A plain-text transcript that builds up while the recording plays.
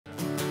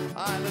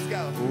All right, let's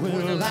go.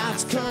 When the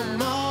lights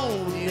come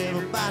on,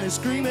 everybody's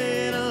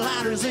screaming,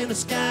 lighters in the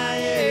sky,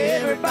 yeah,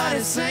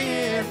 everybody's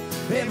singing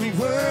every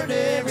word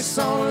to every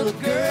song of the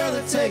girl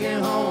they're taking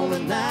home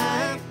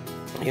tonight.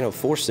 You know,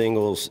 4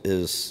 singles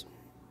is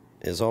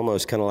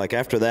almost kind of like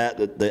after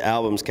that, the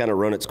album's kind of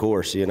run its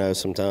course, you know,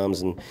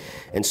 sometimes.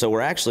 And so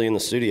we're actually in the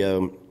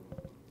studio.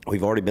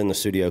 We've already been in the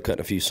studio cutting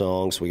a few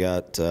songs. We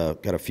got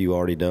a few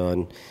already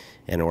done.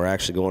 And we're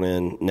actually going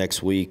in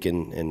next week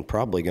and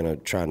probably going to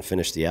try and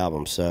finish the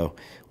album. So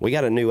we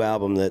got a new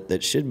album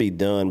that should be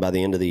done by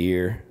the end of the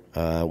year.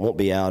 It won't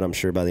be out, I'm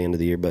sure, by the end of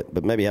the year,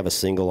 but maybe have a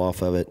single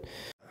off of it.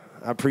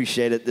 I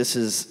appreciate it. This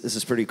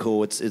is pretty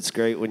cool. It's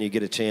great when you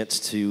get a chance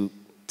to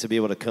be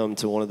able to come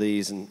to one of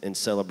these and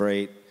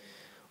celebrate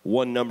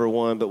one number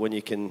one, but when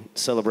you can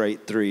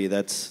celebrate 3,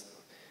 that's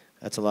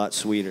a lot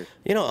sweeter.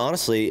 You know,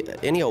 honestly,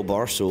 Any Old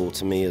Barstool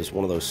to me is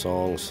one of those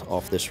songs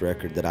off this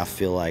record that I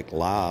feel like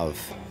live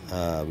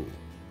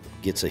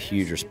gets a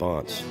huge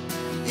response.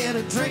 Yeah,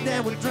 the drink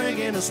that we're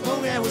drinking, the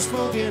smoke that we're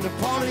smoking, the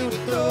party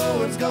with the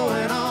throwing's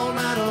going all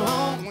night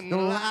long when the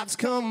lights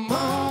come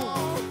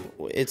on.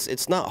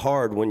 It's not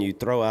hard when you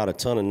throw out a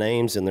ton of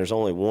names and there's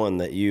only one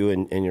that you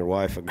and your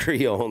wife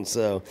agree on.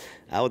 So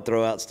I would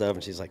throw out stuff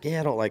and she's like, yeah,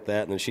 I don't like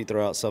that. And then she'd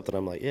throw out something,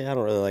 I'm like, yeah, I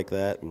don't really like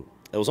that. And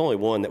there was only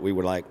one that we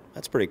were like,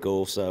 that's pretty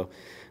cool. So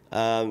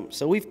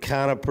so we've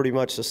kind of pretty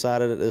much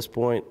decided at this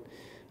point.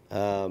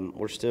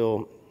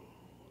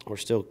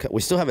 We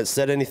still haven't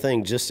said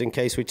anything just in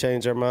case we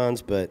change our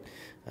minds, but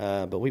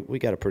we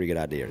got a pretty good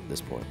idea at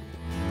this point.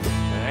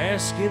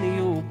 Ask any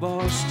old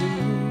bar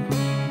stool